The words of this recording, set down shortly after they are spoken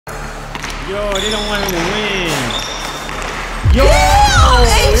Yo, they don't want him to win. Yo,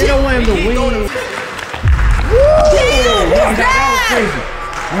 they don't want him to win. Woo! That was crazy.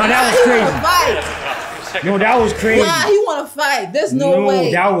 No, that was crazy. No, that was crazy. Nah, he want to fight. There's no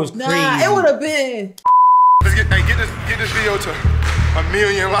way. That was crazy. Nah, it would have been. Let's get this video to 1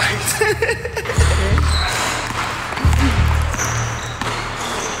 million likes.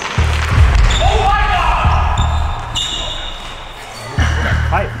 Oh my God!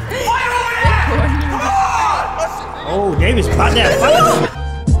 Fight. Oh, Davis about that fight.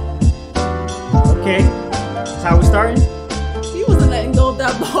 Okay, that's how we starting. He wasn't letting go of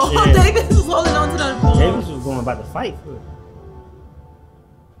that ball. Yeah. Davis was holding on to that ball. Davis was going about to fight.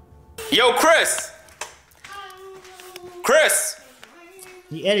 Yo, Chris. Chris.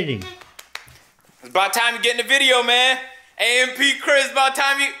 He editing. It's about time you get in the video, man. AMP Chris, about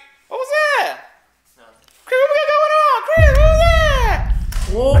time you. What was that? Chris, what we got going on? Chris, what was that?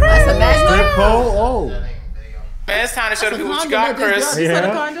 Whoa, that's a Strip magnet. pole. Oh. Man, it's time to show the people what you got, Chris.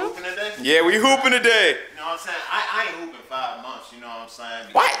 Yeah, we hooping today. You know what I'm saying? I ain't hooping 5 months, you know what I'm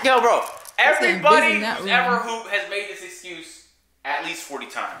saying? What? Yo, bro. Everybody busy in that who's room. ever hooped has made this excuse at least 40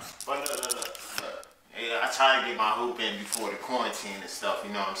 times. But look. Yeah, I try to get my hoop in before the quarantine and stuff,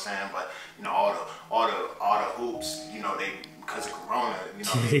 you know what I'm saying? But you know, all the hoops, you know, they because of Corona, you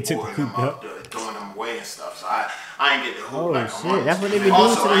know, They they took boarding the them hoop up, throwing them away and stuff. So I ain't get the hoop Oh like a shit, month. that's what they been doing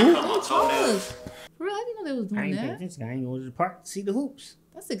Also, to I ain't the cut hoop. my toenails. For real, I didn't know they was I doing ain't paying that. attention. I ain't go to the park to see the hoops.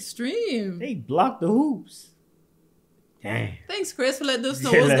 That's extreme. They blocked the hoops. Damn. Thanks, Chris, for letting us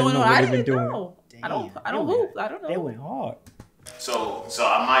know Yeah, what's let going them on. know what I they been didn't doing. know. I Damn. don't hoop. I don't know. They went hard. So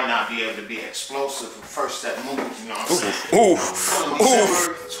I might not be able to be explosive for first step moves, you know what I'm saying? Ooh.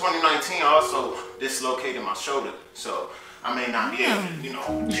 December 2019, I also dislocated my shoulder, so I may not be able to, you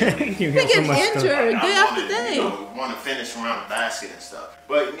know. You They got so get much stuff. injured day after day. You know, want to finish around the basket and stuff.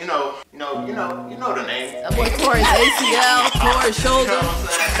 But you know the name. That boy tore his ACL, tore his You know shoulder. what I'm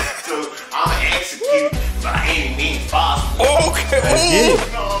saying? So I'ma execute by any means possible. Okay. You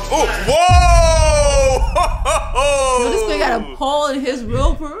know what I'm saying? Whoa! Yo, this man got a pole in his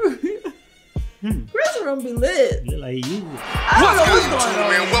roper. Chris' room be lit. Look like you. I don't know what's going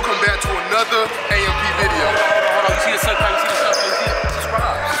on. Man, welcome back to another AMP video. Hold on, you see the subscribe,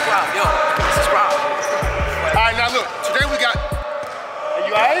 subscribe, yo, subscribe. All right, now look, today we got. Are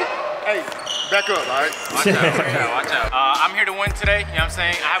you alright? Hey, back up, alright? Watch out. I'm here to win today, you know what I'm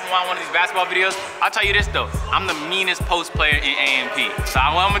saying? I haven't won one of these basketball videos. I'll tell you this though, I'm the meanest post player in AMP. So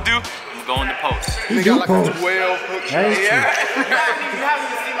what I'm gonna do, I'm gonna go in the post. They got like a 12 hook. That is true.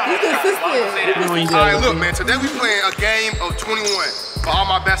 He's consistent. All right, look, man. Today we playing a game of 21. For all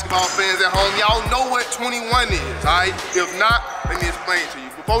my basketball fans at home, y'all know what 21 is, all right? If not, let me explain to you.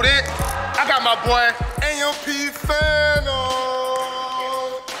 Before that, I got my boy AMP Fano.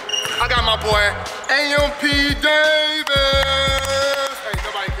 I got my boy AMP Davis. Hey,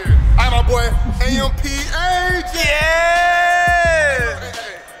 nobody cares. I got my boy AMP AJ. Yeah!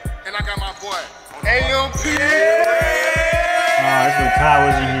 And I got my boy AMP. Oh, that's when Kyle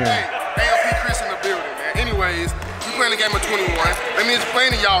was in here. AMP Chris in the building, man. Anyways, we playing a game of 21. Let me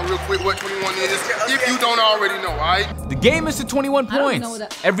explain to y'all real quick what 21 is, if you don't already know, all right? The game is to 21 I don't points. know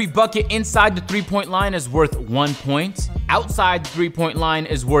that. Every bucket inside the 3-point line is worth 1 point. Outside the 3-point line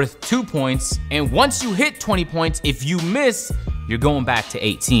is worth 2 points. And once you hit 20 points, if you miss, you're going back to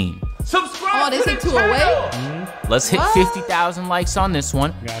 18. Oh, they say 2 away? Let's hit 50,000 likes on this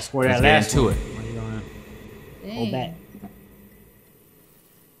one. You gotta score Let's that get last into one. it. Hold back.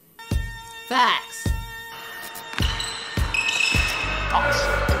 Facts.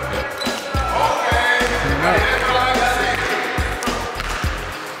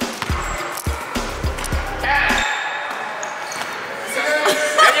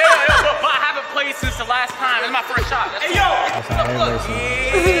 But I haven't played since the last time. This is my first shot. Hey, yo! That's how everybody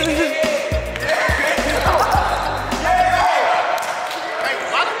says it. Hey,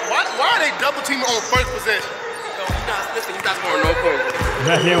 why are they double teaming on first possession? Yo, you're not scoring no points. He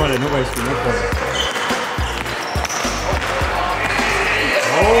didn't want to nobody screw no point.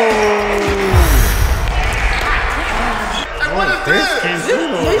 Oh! Hey, what is Chris this? came through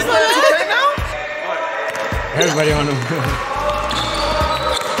You though. saw that? Okay, now? Everybody on the.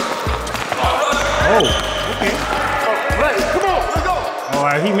 Oh, okay. Right, come on, let's go. Oh,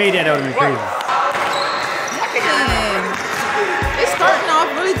 he made that. That would have been crazy. Man. They starting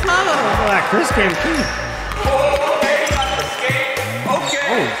off really tough. Oh, like Chris came through. Oh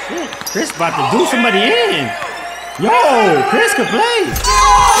shit! Chris about to do somebody in. Yo, Chris could play.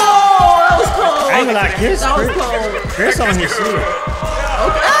 Oh, that was cold. I ain't gonna lie, Chris. That was Chris, cold. Chris on his shit.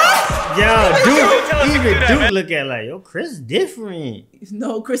 Okay. Duke look at like, yo, Chris different.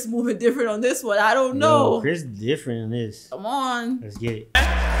 No, Chris moving different on this one. I don't know. Yo, Chris different on this. Come on. Let's get it.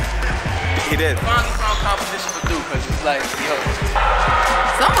 He did. Finally found competition for Duke because it's like, yo.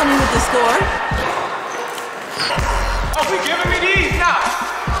 Someone needed to score. Oh, we giving me these now.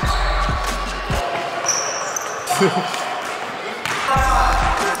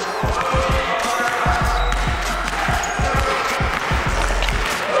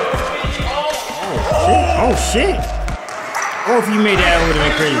 Oh shit! Oh, if you made that, it would have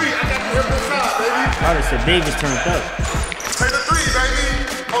been crazy. I would have said Davis turned up. Take the three, baby.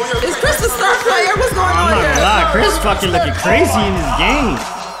 Oh, yeah. Is Chris the star player? What's going I'm on not here? gonna lie, Chris fucking looking crazy in this game.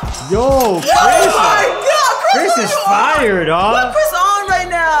 Yo, Chris, Oh my God, Chris what is you fire, on? dog. What Chris on right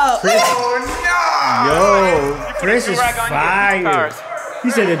now? Chris, Oh, no. yo, Chris is fire.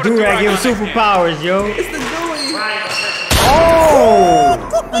 He said the do-rag gave him superpowers, yo. It's the Dewey. Oh,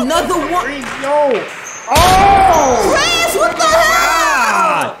 Another one. yo, oh. Chris, what the hell?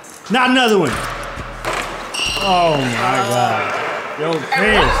 Ah, not another one. Oh my God. Yo,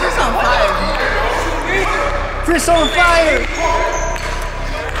 Chris. Chris on fire. Chris on fire.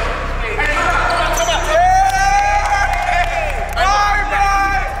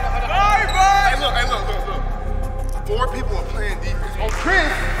 Hey, look. 4 people are playing defense. On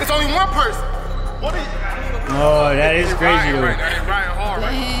Chris, it's only one person. What are you? Oh, that is crazy. Right, that ain't right hard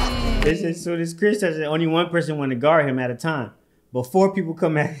right now. So this Chris says that only one person want to guard him at a time. But 4 people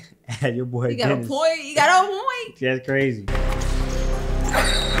come at your boy You got Dennis. a point. You got a point. That's crazy.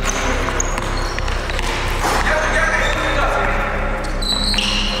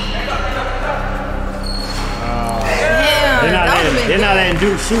 Damn. They're not letting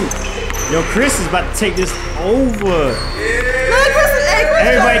Duke shoot. Yo, Chris is about to take this over.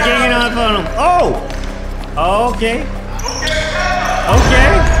 Everybody ganging up on him. Oh! Okay.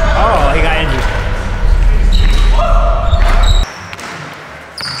 Okay. Oh, he got injured.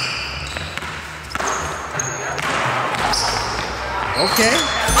 Okay.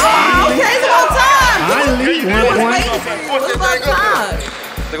 Oh, okay, it's about time. Finally, 1 point. It's about time.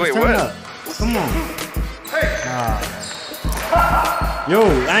 Wait, Turn what? up. Come on. Yo, I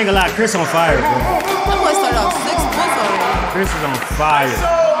ain't gonna lie, Chris on fire, bro. That boy started off 6 points already. Chris is on fire.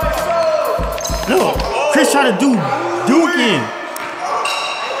 Look, Chris try to do Duke in.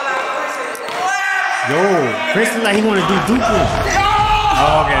 Yo, Chris is like he want to do Duke in.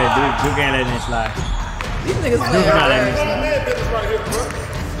 Oh, okay, Duke ain't letting it slide. These niggas Duke not letting it play. slide.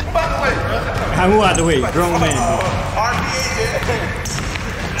 Move out the way, grown man. Bro.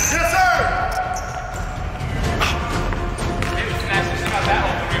 Yes, sir.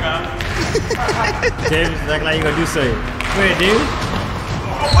 Davis act like you gonna do something. Wait, dude.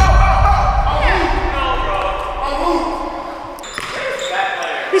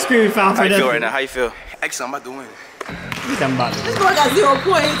 He's screaming foul for How you feel nothing. right now? How you feel? Actually, I'm about to win. He's talking about This boy got 0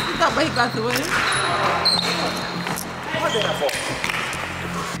 points. He thought he got to win.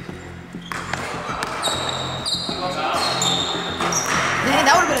 Man,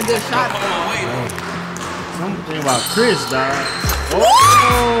 that would have been a good shot. something about Chris, dog.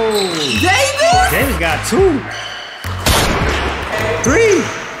 Oh, Davis! Davis got 2. 3.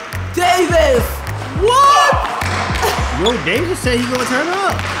 Davis! What? Yo, Davis said he gonna turn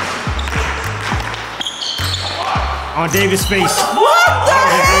up. On Davis' face. What the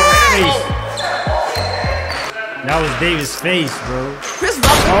heck? That was Davis' face, bro. Chris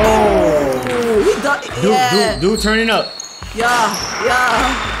Russell. Oh. He done. Yeah. Dude turning up. Yeah.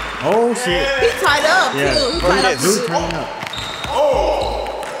 Oh, shit. He tied up, Yeah. too. He tied up, Dude too. turning up.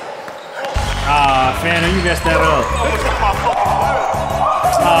 Ah, Phantom, you messed that up.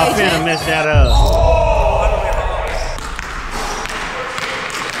 Ah, Phantom messed that up.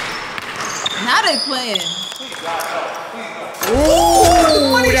 Now they playing.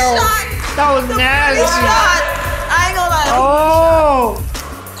 Ooh, Money that was- shot. That was Money nasty. shot. I ain't gonna lie. Oh,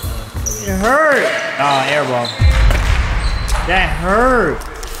 it hurt. Oh, airball. That hurt.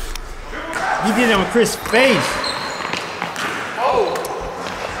 You did it on Chris' face.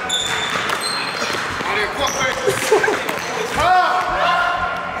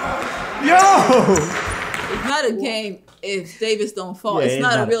 Yo. It's not a game if Davis don't fall. Yeah, it's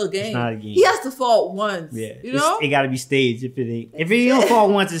not a real game. It's not a game. He has to fall once. Yeah, You know? it gotta be staged. If it ain't, if he don't fall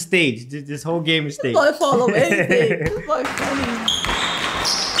once, it's staged. This whole game is staged. Boy fall over anything. This boy funny.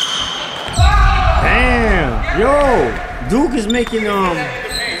 Damn, yo, Duke is making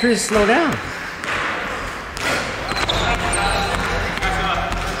Chris slow down.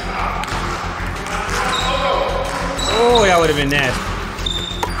 Oh, that would have been nasty.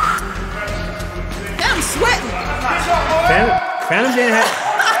 Damn, I'm sweating. Phantom didn't have.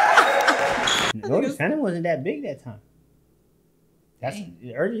 Golden Phantom wasn't that big that time. That's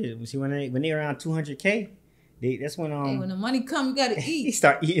earlier. See, when they around 200K, that's when Hey, when the money come, you gotta he eat.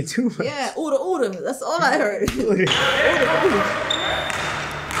 start eating too much. Yeah, order. That's all I heard. Order.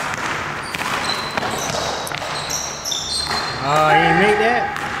 Oh, he didn't make that.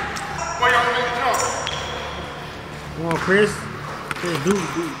 Why y'all make the jump? Come on, Chris. Chris, do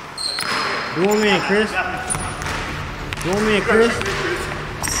him in, Chris. Do him in, Chris.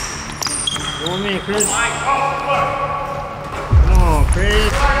 Do him in, Chris. Come on,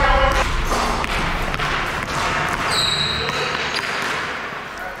 Chris.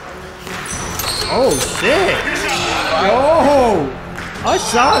 Oh shit! Oh, I'm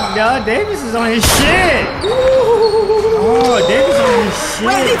shocked, y'all. Davis is on his shit. Oh, Davis on his shit.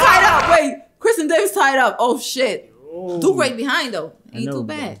 Wait, he tied up. Wait, Kristen Davis tied up. Oh shit. Oh. Duke right behind though. Ain't I know, too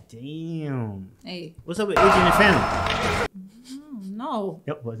bad. but damn. Hey, What's up with Agent and Phantom? no.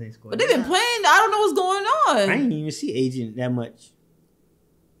 Yep, wasn't scored. But they've been playing. I don't know what's going I on. didn't even see Agent that much.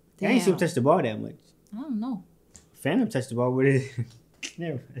 I ain't see him touch the ball that much. I don't know. Phantom touched the ball with it.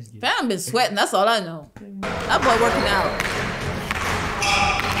 Never. That's good. Phantom been sweating. That's all I know. That boy working out.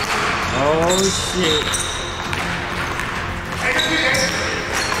 Oh shit.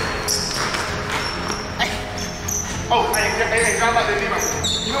 Oh, hey, y'all like that demon.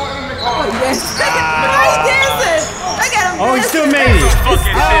 You know what this nigga called? Oh yes. He's dancing. Look at him. Oh, he dancing. still made it. Fucking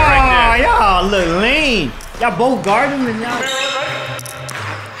shit right Oh, there. y'all look lean. Y'all both guard him and y'all.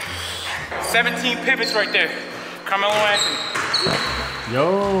 17 pivots right there. Carmelo Anthony.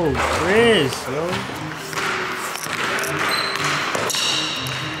 Yo, Chris, yo.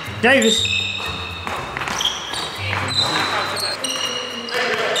 Davis.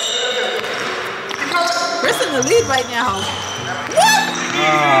 Chris in the lead right now. What?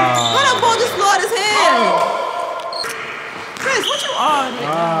 What that ball just flew out his hand? Chris, what you on?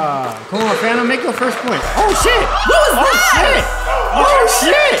 Come on, Phantom, make your first point. Oh shit! What was that? Oh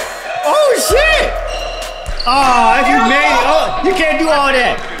shit! Oh shit! Oh, if you made it, oh, you can't do all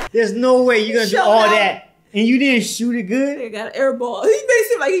that. There's no way you're gonna do Shut all up. that and you didn't shoot it good. They got an air ball. He made it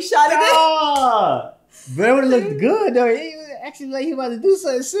seem like he shot it in. Oh, but it would have looked good though. He was actually like he about to do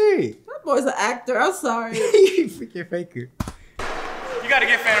something serious. That boy's an actor. I'm sorry. You freaking faker. You gotta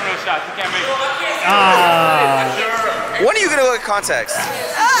get Phantom real shots. You can't make it. When are you gonna look at context? That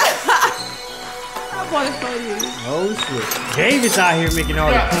boy's funny. Oh shit. Davis out here making all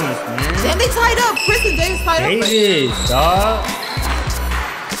the points, man. Then they tied up. Chris and Davis tied up. Davis, dog.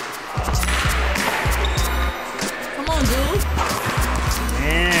 Come on, dude.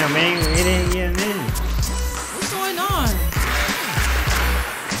 Damn, man, it ain't getting in. What's going on?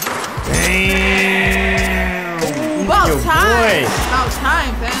 Damn. About your time. boy. About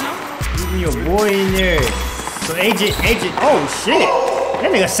time, Phantom. Even your boy in there. So Agent, oh shit.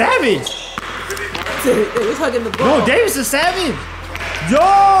 That nigga savage. They was hugging the ball. No, Davis is savage.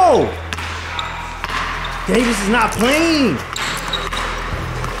 Yo. Davis is not playing.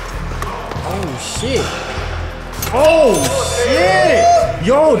 Oh shit. Oh shit.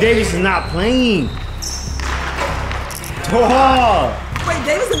 Yo, Davis is not playing. Oh, Wait,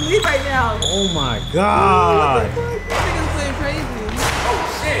 Davis in the lead right now. oh my god. That nigga's playing crazy.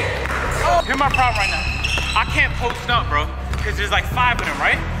 Here's my problem right now. I can't post up, bro, because there's like 5 of them,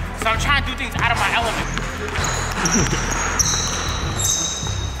 right? So I'm trying to do things out of my element.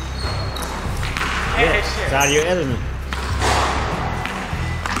 Hey, It's shit. out of your element.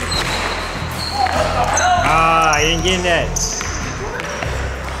 Ah, you ain't getting that.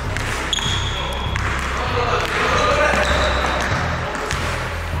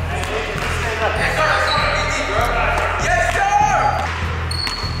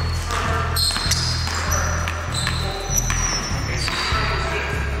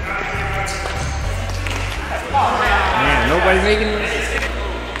 Man, nobody making it.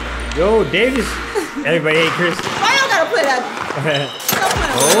 Yo, Davis. Everybody hate Chris. Why y'all gotta play that?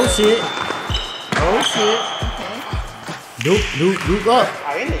 Oh shit. Oh shit. Duke up.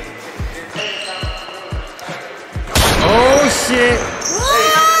 Oh shit.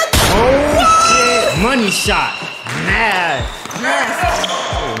 What? Oh shit. Money shot. Mad. Nasty.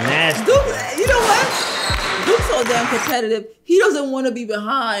 Oh, nasty. Duke, you know what? Duke's so damn competitive. He doesn't want to be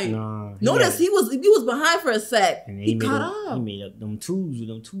behind. Nah, Notice he was behind for a sec. And He caught He up. made up them twos with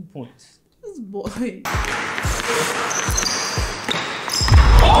them 2 points. This boy.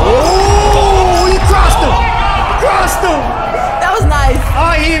 Oh, he crossed him. Crossed him. That was nice.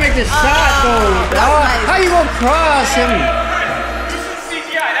 Oh, he didn't make the shot though. that's Oh, nice. how you gonna cross him?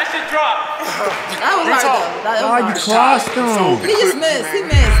 CGI, that shit dropped. That was hard though. That Oh, was you hard. crossed him. He just missed. He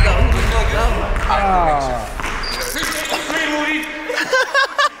missed though. Oh.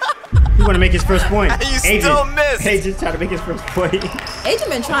 He want to make his first point. You still missed. Agent trying to make his first point. Agent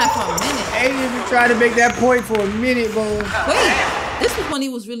been trying for a minute. Agent been trying to make that point for a minute, bro. Wait, this was when he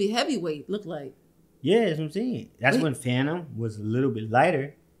was really heavyweight, looked like. Yeah, that's what I'm saying. That's when Phantom was a little bit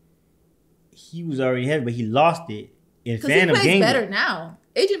lighter. He was already heavy, but he lost it. And Because Phantom he plays gained better it. now.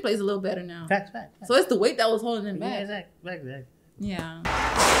 Agent plays a little better now. Facts. So it's the weight that was holding him back. Yeah, exactly. Yeah.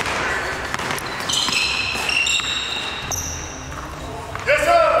 Yes,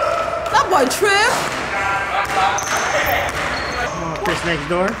 sir. That boy Trip. Come on, Chris next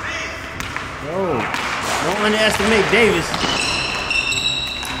door. Yo, don't underestimate Davis.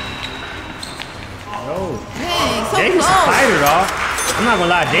 Yo, Dang, so Davis a close. fighter, dog. I'm not gonna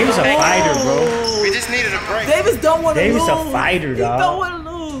lie, Davis a fighter, bro. We just needed a break. Davis don't want to lose. Davis a fighter, He dog. don't want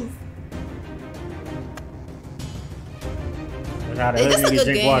to lose. That's how the Hey, this hood is a niggas good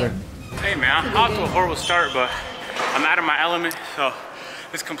drink game. water. Hey man, I'm off to a horrible start, but I'm out of my element, so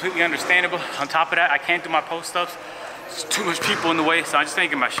it's completely understandable. On top of that, I can't do my post-ups. There's too much people in the way, so I just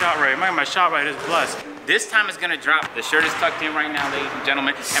ain't get my shot right. My shot right is blessed. This time it's gonna drop. The shirt is tucked in right now, ladies and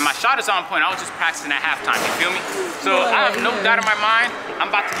gentlemen, and my shot is on point. I was just practicing at halftime, you feel me? So I have no doubt in my mind, you're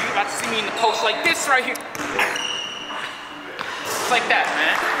about to see me in the post like this right here. It's like that,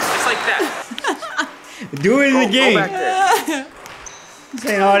 man. It's like that. Do it in the Go game. back there.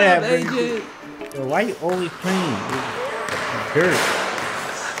 Saying all that, bro. Agent. Yo, why you always playing with dirt?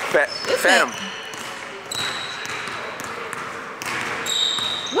 Phantom.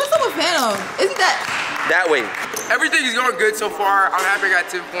 What's up with Phantom? Isn't that? That way. Everything is going good so far. I'm happy I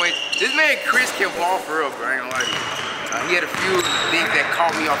got 10 points. This man Chris can ball for real, bro. I ain't gonna lie to you. He had a few things that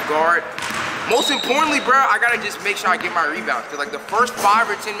caught me off guard. Most importantly, bro, I gotta just make sure I get my rebounds. Cause like the first 5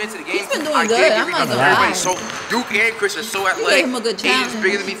 or 10 minutes of the game, He's been doing I good. gave I'm not rebounds. gonna lie. Everybody so Duke and Chris are so athletic. gave him a good Agent's challenge.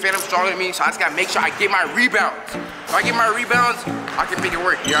 bigger than me, Phantom stronger than me, so I just gotta make sure I get my rebounds. If I get my rebounds, I can make it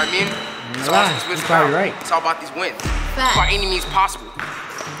work. You know what I mean? So Right. that's what's You're probably right. It's all about these wins. Facts. By any means possible.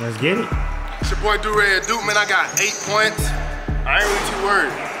 Let's get it. It's your boy Durant Duke, man. I got 8 points. I ain't really too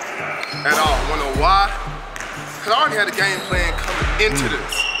worried at all. Wanna know why? Cause I already had a game plan coming into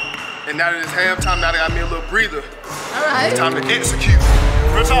this. And now that it's halftime, now they got me a little breather. All right. Time to execute.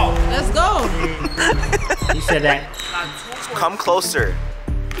 Real talk. Let's go. You said that. Come closer.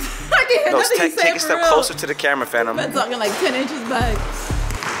 I can't hear No, nothing take he's saying a for step real. closer to the camera, Phantom. Been talking like 10 inches back.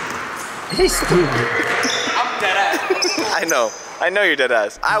 He's stupid. I know you're dead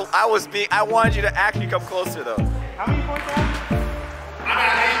ass. I wanted you to actually come closer though. How many points I have? I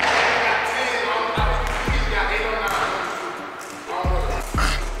got 8. I got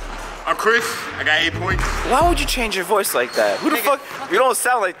 10. I'm Chris. I got 8 points. Why would you change your voice like that? Who the fuck? You don't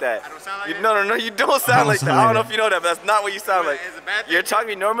sound like that. I don't sound like you, that? No, you don't sound like that. sound I don't like know if you know that, but that's not what you sound like. Is it bad thing? You're talking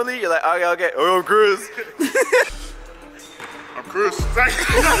to me normally, you're like, okay. Oh, Chris. I'm Chris.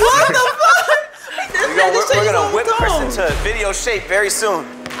 We're gonna whip Chris into video shape very soon.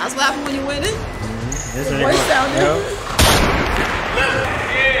 That's what happened when you win it. This Your ain't voice gonna- sounded.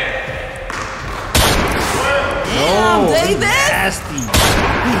 Damn, Oh, he Davis. nasty.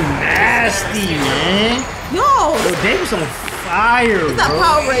 He nasty, man. Yo, Yo, Davis on fire, it's that bro.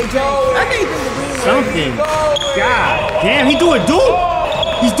 Power Ranger. I can't even believe it. Something. God damn, he doing Duke.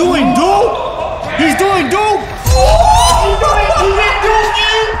 He's doing Duke. He's doing Duke. He did Duke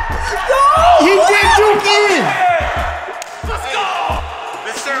in. He did Duke in.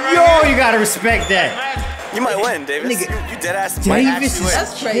 Yo, you gotta respect that. You might win, Davis. Nigga, You dead ass might Davis actually is- win.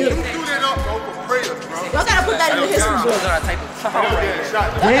 That's crazy. Do that up, bro, for prayers, bro. Y'all gotta put that in the history book.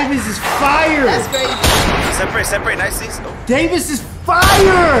 Davis is fire. That's crazy. Separate nicely. Oh, Davis is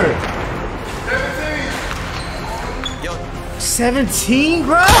fire. 17. yo, 17,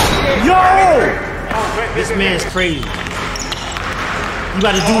 bro. Yo, this man's crazy. You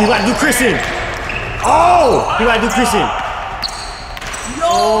about to do Chris in. Oh, you about to do Chris in.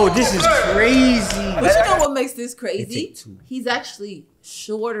 Oh, this is crazy. But you know what makes this They crazy? take 2. He's actually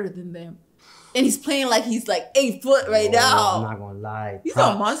shorter than them. And he's playing like he's like 8 foot right I'm now. not gonna lie. He's Props.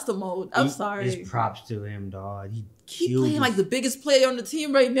 on monster mode. I'm sorry. It's props to him, dog. He He's killed playing this like the biggest player on the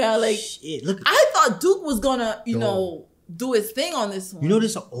team right now. Like, shit. Look, I thought Duke was gonna, you Yo. know, do his thing on this one. you know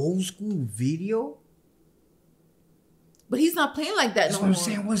this is an old school video. But he's not playing like that That's no what I'm more.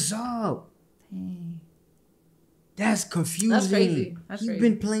 saying. What's up? Dang. That's confusing. That's crazy. That's He's crazy.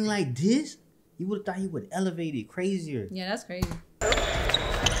 been playing like this. You would have thought he would elevate it crazier. Yeah, that's crazy. Damn.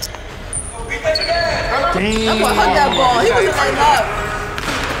 That boy hugged that ball. He wasn't like up.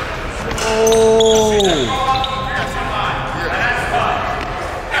 Oh.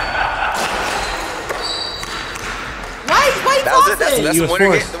 Why you that was it. That's tossing? He the was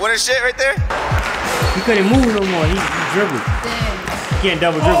winner, forced. the winner shit right there. He couldn't move no more. He dribbled. Damn. He can't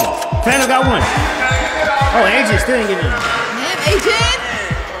double dribble. Phantom got one. Oh, Agent still ain't getting in. Damn, Agent.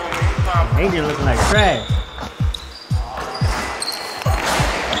 Agent looking like trash.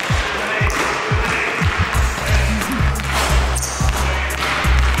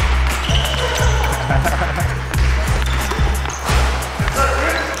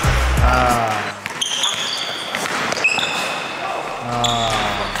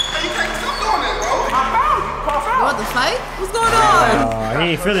 You want the fight? What's going on? He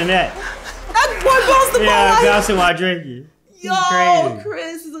ain't feeling that. That boy bounced the ball. Yeah, bouncing while drinking. Yo, crazy.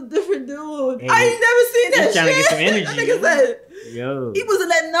 Chris is a different dude. Hey, I ain't never seen that he's trying to shit. get some energy. That nigga said Yo. he wasn't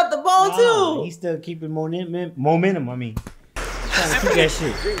letting up the ball too. He's still keeping momentum, I mean. Trying to keep that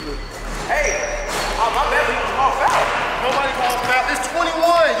shit. Hey, my bad, we call foul. Nobody calls foul. It's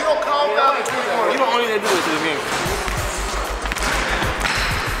 21. You don't call foul at 21. You don't only do it to the game.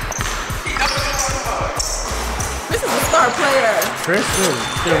 This is a star player. Chris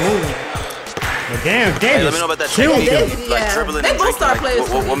still moving. But damn, Davis. Hey, let me know about that killed technique. him. Davis, Like yeah. dribbling They and both star drinking.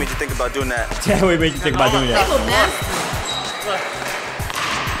 players. What made you think about doing that? That way make you think about doing They that. go nasty.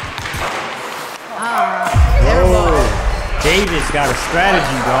 Oh, Davis got a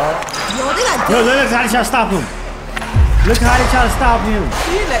strategy, dog. Yo, they got Look how they try to stop him. Look how they try to stop him.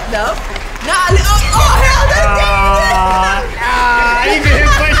 He let up. Nah, oh hell, that's Davis. Even him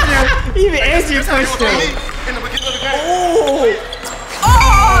pushed him. Even Andrew pushed him. In the beginning of the game.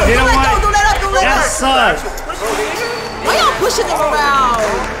 Oh, They don't don't let want- go, don't let up, don't let That up. sucks. Why y'all pushing him around?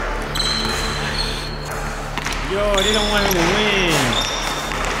 Yo, they don't want him to win.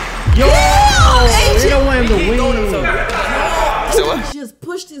 Yo, Agent. they don't want him to win. He just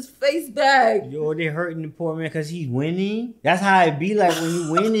pushed his face back. Yo, they hurting the poor man because he's winning. That's how it be like when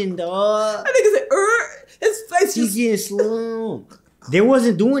you winning, dog. I think it's his face He's just getting slumped. They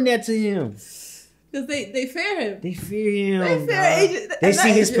wasn't doing that to him. because they fear him. They fear him. They fear dog. Agent. They not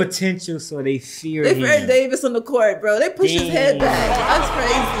see his Agent. potential, so they fear They him. fear Davis on the court, bro. They push his head Damn. back. That's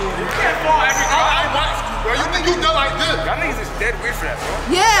crazy. You can't fall every time. Bro, you think you done like this? Y'all niggas is dead weird for that,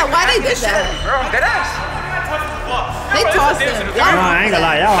 bro. Yeah, why they did that? Bro, I'm dead ass. They tossed him. No, Y'all, I ain't gonna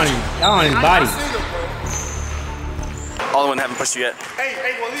lie. Y'all on his body. All the one haven't pushed you yet. Hey,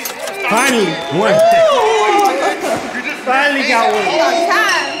 Waleed. Finally, one. Finally got one.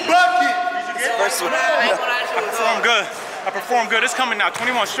 Bucket. First one. I performed good. I performed good. It's coming now.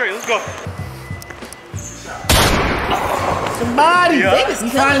 21 straight. Let's go. Somebody. Yeah. He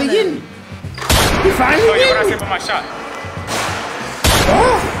finally getting it. He finally Oh, yeah, what I getting say it. about my shot?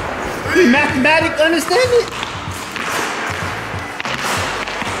 Oh, he mathematic understand it.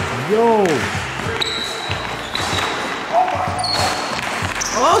 Yo.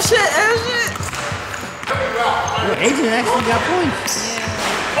 oh shit, Agent. Yo, Agent actually got points.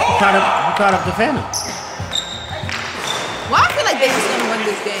 He caught up the Phantom. Why I feel like Davis gonna win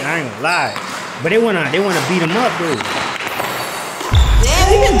this game? I ain't gonna lie. But they wanna beat him up, dude. Damn,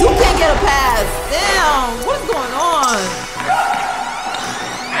 even Duke can't get a pass. Damn, what's going on?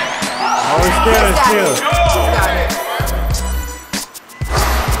 Oh, it's still. He's got it.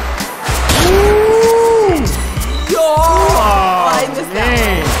 Ooh. Yo! Oh, they missed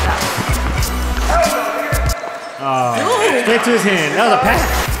man. that Oh, straight to his hand. That was a pass.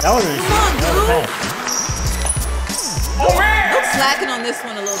 That wasn't a Come on, shoot. That was a dude. pass. Luke's slacking on this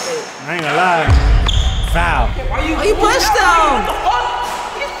one a little bit. I ain't gonna lie. Foul. Oh, you pushed him.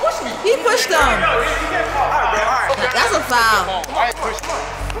 He pushed him. That's a foul.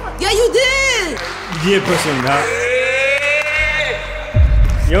 Yeah, you did. You did push him, dog.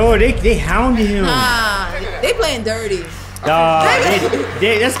 Yo, they hounded him. Nah, they playing dirty. Dog,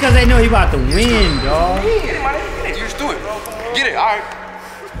 that's because they know he about to win, dog. Get it, man. Get it. You just do it. Get it. All right.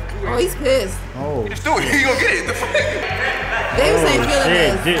 Oh, he's pissed. Oh, Just do it. You gonna get it. The fuck? Davis ain't feeling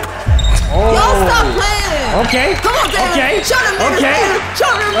this. shit. Oh. Y'all stop playing. Okay. Come on, Davis. Okay. Show them niggas, Okay. Davis.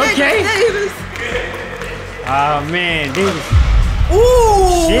 Show them niggas, Okay. Davis. Oh man, Davis.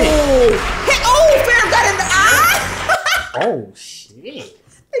 Ooh. Shit. Hey, oh, Phantom got in the eye. Oh shit.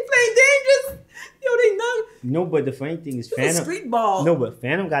 They playing dangerous. Yo, they know. No, but the funny thing is, This is Phantom. street ball. No, but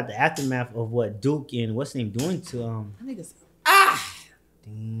Phantom got the aftermath of what Duke and what's his name doing to That nigga's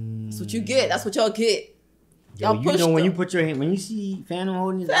That's what you get. That's what y'all get. Yo, Y'all you pushed know when him. you put your hand, when you see Phantom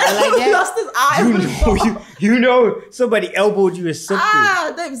holding his eye like He that, lost his eye. you know somebody elbowed you or something.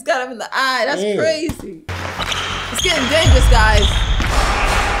 Ah, Davis got him in the eye. That's Yeah. crazy. It's getting dangerous, guys.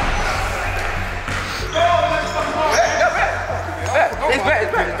 It's bad.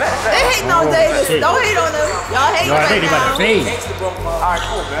 It's bad. It's bad. They hating on Davis. shit. Don't hate on them. Y'all hating Yo, I right think they about now. to fade. All right,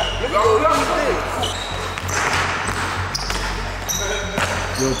 cool, man.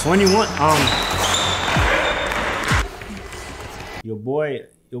 Yo, 21. Your boy,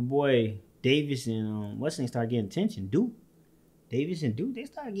 your boy Davis and what's name start getting tension. Duke. Davis and Duke, they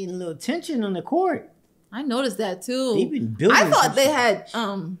started getting a little tension on the court. I noticed that too. They've been building. I thought they had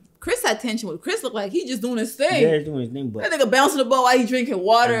Chris had tension with Chris. Looked like he just doing his thing. Yeah, he's doing his thing, but that nigga bouncing the ball while he drinking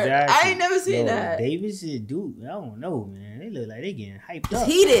water. Exactly. I ain't never seen that. Davis and Duke, I don't know, man. They look like they getting hyped up. It's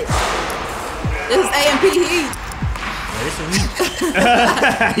heated. This is AMP heat. Yeah, this is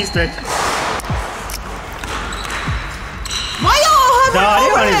heat. He's stretching. Why y'all have Dog,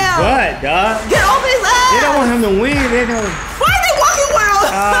 they on his him? butt, dog. Get over his ass. They don't want him to win. They don't. Why are they walking with him?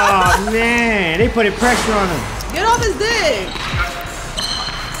 Oh man, they putting pressure on him. Get off his dick.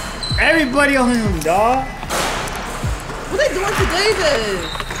 Everybody on him, dog. What they doing to Davis?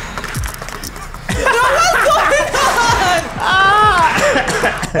 Yo, what's going on?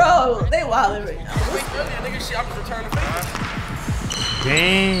 Bro, they wildin' right now.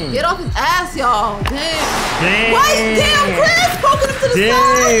 Damn. Get off his ass, y'all. Damn. Damn. Why? Damn, Chris poking him to the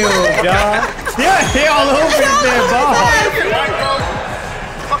side. Damn, dog. They all over this damn ball. What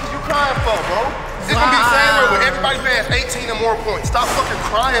the fuck is you crying for, bro? It's gonna be the same way with everybody past 18 and more points. Stop fucking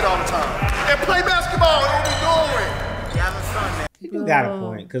crying all the time. And play basketball. What are we doing? You got a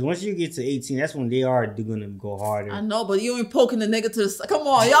point, because once you get to 18, that's when they are gonna go harder. I know, but you ain't poking the nigga to the side. Come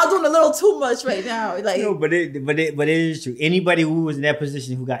on, y'all doing a little too much right now. Like, No, but it is true. Anybody who was in that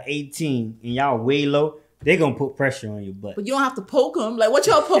position who got 18 and y'all way low, they gonna put pressure on your butt. but you don't have to poke him. Like, what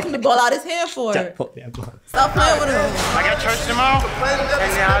y'all poking the ball out his hand for? Poke that ball. Stop playing with him. I got church tomorrow, and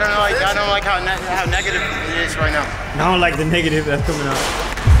I don't like how negative it is right now. I don't like the negative that's coming out.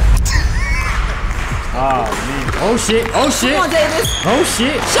 Oh man! Oh shit! Oh shit! Come on, Davis. Oh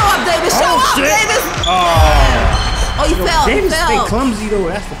shit! Show up, Davis. Show up, shit. Davis. Oh! He fell. He Davis fell. stay clumsy though.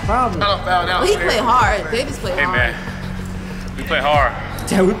 That's the problem. Well, he played hard. Davis played Hey hard. man, we play hard.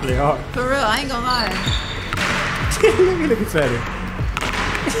 Yeah, we play hard. For real, I ain't gonna lie. Look at Fedor.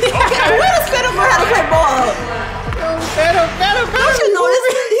 Okay, where does Fedor know how to play ball? Fedor. Don't you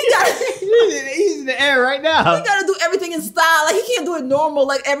notice? He's in the air right now. He gotta do everything in style. Like, he can't do it normal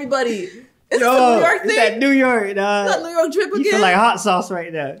like everybody. Is this a New York it's thing? that New York, Is that New York drip You again? feel like hot sauce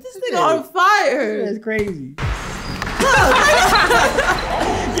right now. This nigga on fire. That's crazy.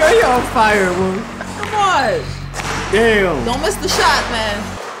 Yo, you're on fire, bro. Come on. Damn. Don't miss the shot, man.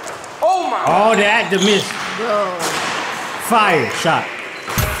 Oh my. All that to miss. Bro. Fire shot.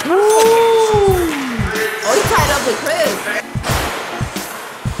 Oh, he tied up with Chris.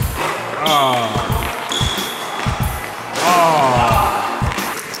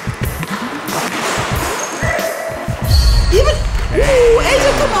 Even, ooh,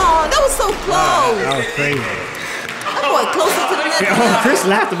 Agent, come on. That was so close. That was crazy. That boy closer to the net. Oh, Chris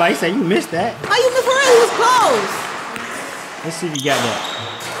laughed about it. He said, you missed that. How you miss for real? He was close. Let's see if you got that.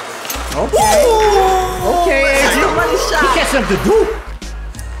 Okay. Okay, That's AJ. a money He shot. catch up to Duke.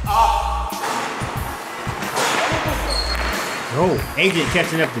 Oh, AJ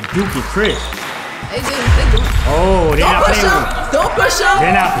catching up to Duke and Chris. Agent, they do. Oh, they're Don't not push playing him. with him. Don't push him.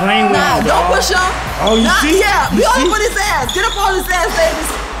 They're not playing with Nah, him, don't dog. push him. Oh, you see? Yeah, You be all see? up on his ass. Get up on his ass, Davis.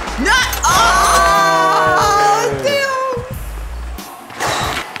 Not. Oh, damn.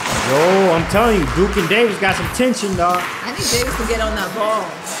 Yo, I'm telling you, Duke and Davis got some tension, dog. I need Davis to get on that ball.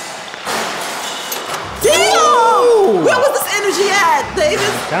 Damn! Where was this energy at,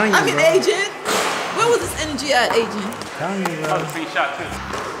 Davis? Telling you, I mean, bro. Agent. Where was this energy at, Agent? Telling you, That bro. was a clean shot too.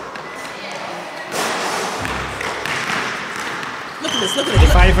 Look at this. Look at They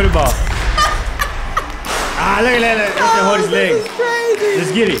this. fighting for the ball. Look at that. Let's hold his This legs. is crazy.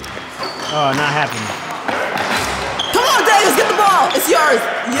 Let's get it. Oh, not happening. Come on, Davis. Get the ball. It's yours.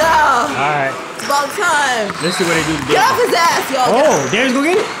 Yeah. All right. It's about time. Let's see what they do to Get off Davis. his ass, y'all. Get Oh, off. Davis go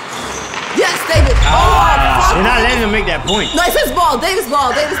get it. Yes, David. fuck. They're not letting him make that point. No, it's his ball. Davis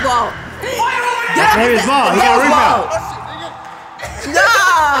ball. Davis ball. Get off Davis his ball. He Davis got a rebound. ball.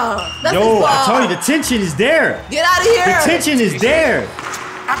 Nah. That's his Yo, ball. I told you the tension is there. Get out of here. The tension is there.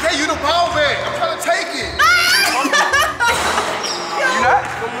 I gave you the ball back. I'm trying to take it.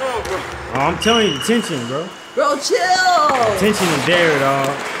 Oh, I'm telling you the tension, bro. Bro, chill. Tension is there, dog.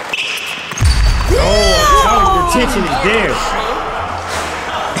 I'm telling you, the tension is there.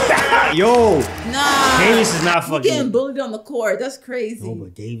 Yo, Nah. Davis is not You getting fucking. bullied on the court. That's crazy. No,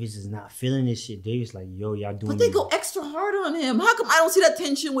 but Davis is not feeling this shit. Davis like, yo, y'all doing. But they go extra hard on him. How come I don't see that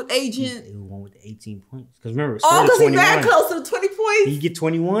tension with Agent? They won with the 18 points. Because remember, it Oh, started because he's 21. very close to the 20 points. He get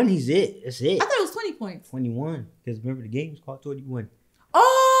 21, he's it. That's it. I thought it was 20 points. 21. Because remember, the game was called 21.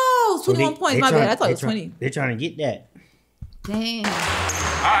 Oh, it's So 21 points. My bad. I thought it was 20. They're trying to get that. Damn. All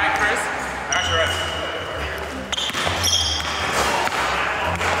right, Chris. That's right.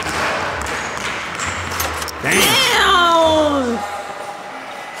 Damn. Damn.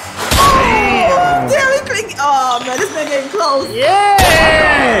 Oh man, this man getting close.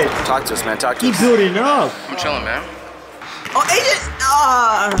 Yeah! Talk to us, man. Talk to Keep us. building up. I'm chilling, man. Oh, agent.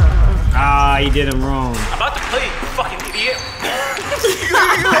 He did him wrong. I'm about to play, you fucking idiot.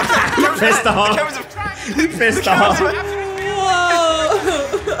 He pissed off. He pissed off.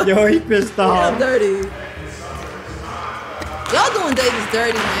 Whoa. Yo, he pissed I'm off. dirty. Y'all doing Davis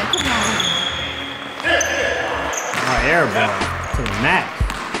dirty, man. Come on. Oh, air ball to the max.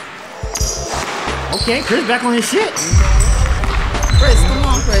 Okay, Chris back on his shit. Chris, come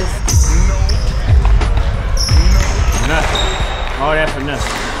on, Chris. Nothing. All that for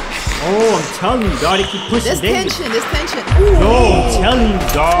nothing. Oh, I'm telling you, dog. They keep pushing There's Davis. tension. There's tension. Ooh. No, I'm telling you,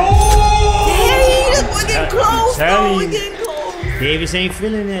 dog. Dang, we're getting close. telling We're you. getting close. Davis ain't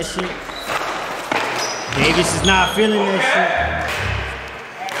feeling that shit. Davis is not feeling that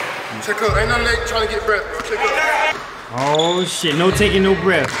Check up. Ain't no late trying to get breath, bro. Check up. shit. Oh, shit. No taking no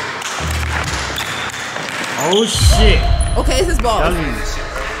breath. Oh, shit. Okay, it's his ball. Telling you.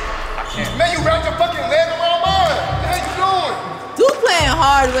 Man, you wrapped your fucking leg around mine. What the hell you doing? Duke playing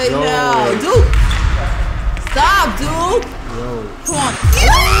hard right Yo. now. Duke. Stop, Duke. Yo. Come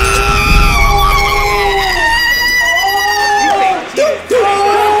on.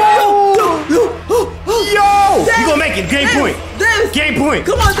 Yo! You gonna make it. Game point. Davis. Game point.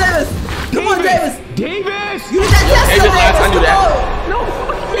 Come on, Davis. Come on, Davis. Davis! You need that test, Davis, I knew that.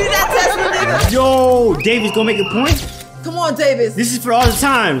 You need that test, nigga. Yo, Davis gonna make a point? Come on, Davis. This is for all the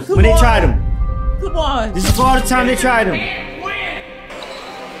times Come when they on. tried him. Come on. This is for all the time they tried him.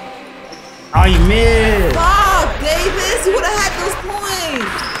 Oh, you missed. Stop, Davis. You would have had those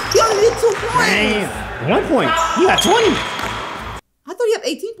points. You only need 2 points. Damn. 1 point. He got 20. I thought you have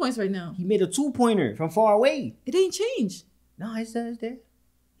 18 points right now. He made a 2-pointer from far away. It ain't changed. No, it says there.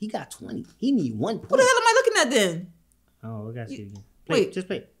 He got 20. He need 1 point. What the hell am I looking at then? Oh, we gotta see it again. Wait. Wait, just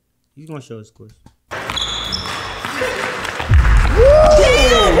wait. He's gonna show us scores. Damn,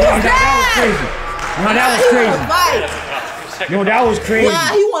 that was crazy. No, that was crazy.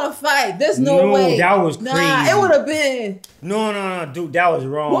 Nah, he want to fight. There's no way. that was Nah, crazy. it would have been. No, dude, that was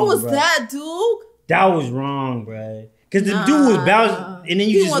wrong. What was bruh. that, Duke? That was wrong, bruh. Cause the dude was bouncing, and then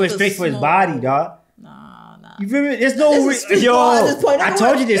He you just want went the straight for his smoke. body, dog. Nah. You feel me? There's no This is street yo. ball at this point. I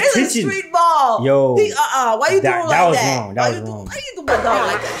told you there's This is tension. street ball. Yo. Why you doing That like was that? wrong. That was wrong. Why you do my dog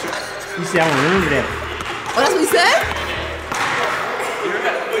like that? He said, I don't remember that. Oh, that's what he said?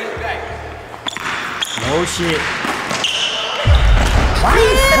 Oh shit.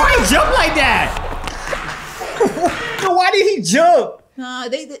 Why he jump like that? No, why did he jump?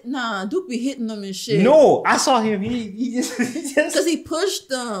 Nah, Duke be hitting them and shit. No, I saw him. He just Because he pushed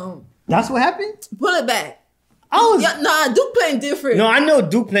them. That's what happened? Pull it back. Yeah, Duke playing different. No, I know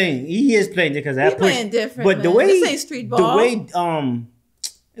Duke playing. He is playing because that He playing different, But the man. way This ain't street ball. The way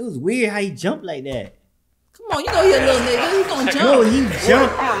it was weird how he jumped like that. Come on, you know he a little nigga. He gonna jump. No, he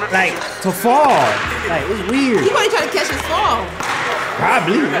jumped like to fall. Like it's weird. He probably trying to catch his fall.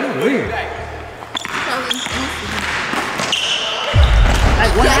 Probably. That's weird.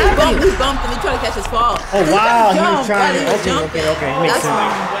 Like what happened? He bumped and he tried to catch his fall. Oh wow, he was trying to. Okay. Makes That's sense.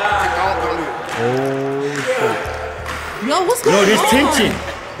 wrong. Oh shit. Yo, what's going on? Yo, there's tension.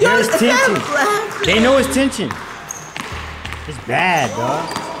 Yo, There's it's tension. bad. They know it's tension. It's bad, dog.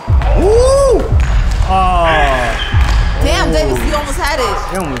 Woo! Oh. Damn, Davis, you almost had it.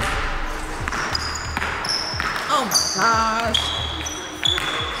 Almost. Oh my gosh.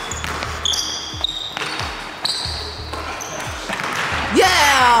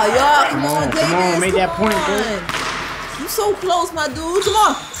 Yeah, y'all. Come on, Davis. Come on, make that point, bro. You so close, my dude. Come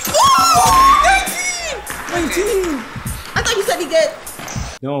on. Woo! 19. I thought you said he get.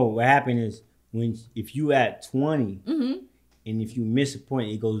 No, what happened is if you at 20 Mm-hmm. and if you miss a point,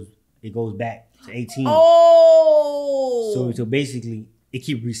 it goes back to 18. Oh. So basically it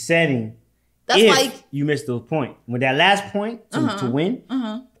keep resetting. That's if like you missed those points. With that last point to win,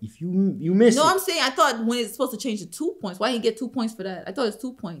 if you miss No, it. I'm saying I thought when it's supposed to change to 2 points. Why didn't he get 2 points for that? I thought it's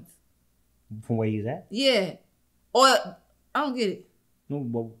 2 points. From where you was at? Yeah. Or I don't get it. No,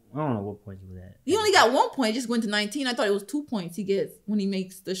 but I don't know what point you was at. He only got 1 point, just went to 19. I thought it was 2 points he gets when he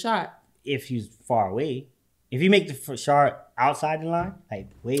makes the shot. If he's far away. If you make the shot outside the line, like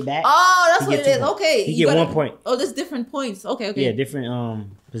way back. Oh, that's he what get it is. 2 points. Okay. He you get gotta- 1 point. Oh, there's different points. Okay. Yeah,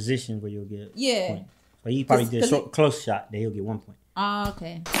 different positions where you'll get Yeah. points. So he probably did a 'Cause close shot, then he'll get 1 point. Ah,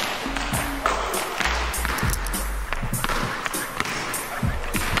 okay.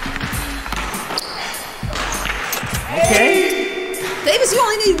 Okay. Davis, you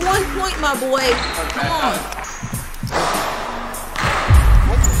only need 1 point, my boy. Come on.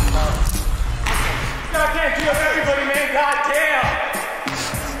 I can't do it for everybody, man. God damn.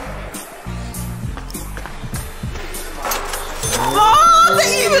 Oh,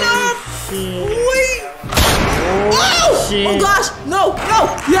 they even up. Wait. Oh, shit. Oh gosh. No.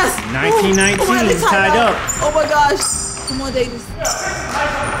 Yes. 19-19. Oh my God, they tied up. Oh my gosh. Come on, Davis.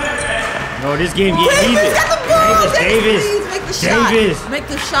 No, this game getting Davis even. got the ball. Davis. Please make the shot. Davis. Make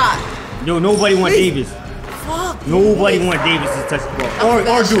the shot. Yo, nobody want Please. Davis. Fuck. Nobody Davis. want Davis to touch the ball. That was a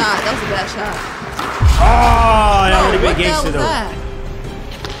bad Duke. shot. That was a bad shot. Oh, that would have been What the hell gangster was though. that?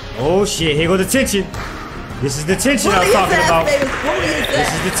 Oh shit, here goes the tension. This is the tension I was talking about. This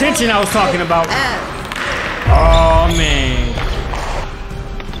is the tension I was talking about. Oh man.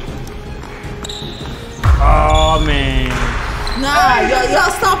 Oh man. Nah, y'all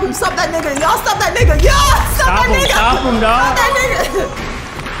stop him. Stop that nigga. Y'all stop that nigga. Y'all stop that nigga. Stop him, dog. Stop that nigga.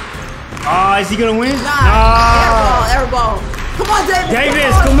 Oh, is he gonna win? Nah. Air ball. Come on, Davis.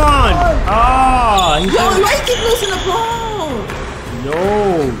 Davis, come on. Oh, Yo, why you keep losing the ball?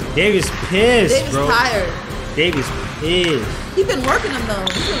 Yo, Davis pissed, Davis bro. tired. Davis pissed. He been working him though.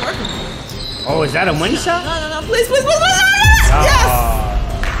 He's been working him. Oh, is that a money shot? No. Please. Yes.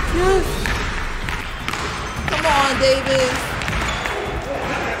 Yes. Come on, Davis.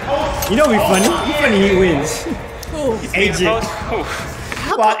 You know, be funny. He wins. Who? Agent.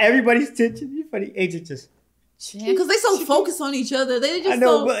 While everybody's tension, you funny. Agent just. Because they so focused on each other. They just I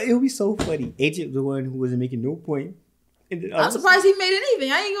know, so. but it'll be so funny. Agent, the one who wasn't making no point. And then I'm surprised he made it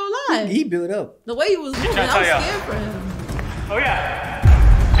even. I ain't gonna lie. He built up. The way he was moving, I was scared for him. Oh yeah.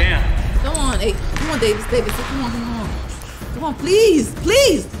 Damn. Come on, come on, Davis. Come on, please.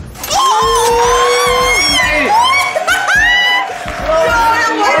 Oh!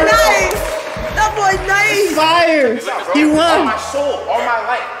 That boy nice. Fire. He won. My soul, all my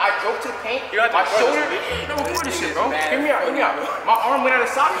life. I drove to the paint. My shoulder. No, do this shit, bro. Hear me out. My arm went out of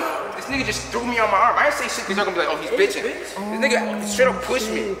socket. This nigga just threw me on my arm. I didn't say shit because y'all gonna be like, oh, he's bitching. This nigga straight up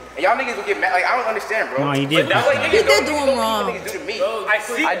pushed me. And y'all niggas will get mad. Like, I don't understand, bro. No, he did. He did do him wrong. Niggas do to me.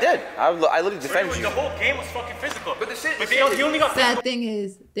 I did. I literally defended you. The whole game was fucking physical. But the shit. He only got. Sad thing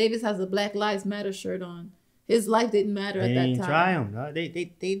is, Davis has a Black Lives Matter shirt on. His life didn't matter at that time. Try him. No, they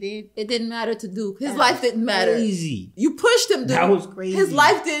did. It didn't matter to Duke. His life didn't matter. Crazy. You pushed him, Duke. That was crazy. His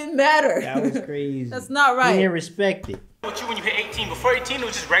life didn't matter. That was crazy. That's not right. He didn't respect it. With you when you hit 18. Before 18, it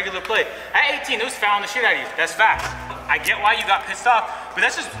was just regular play. At 18, it was fouling the shit out of you. That's facts. I get why you got pissed off, but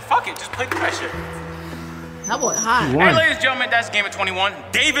that's just fuck it. Just play through that shit. That boy hot. Hey, ladies and gentlemen, that's game of 21.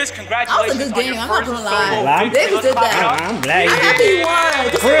 Davis, congratulations. That was a good game. I'm not gonna lie. Like, Davis did that. I'm glad I'm happy he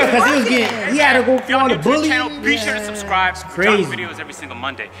won. For real, because he was getting, he had to go for all the bullying. Channel, be sure to subscribe. Crazy. Videos every single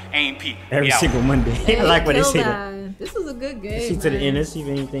Monday. AMP. Every single Monday. I like when they say that. This was a good game. Let's see to the end. Let's see if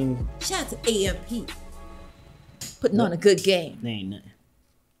anything. Shout out to AMP. Putting on a good game. There ain't nothing.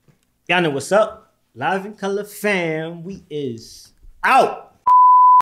 Y'all know what's up. Live in Color fam. We is out.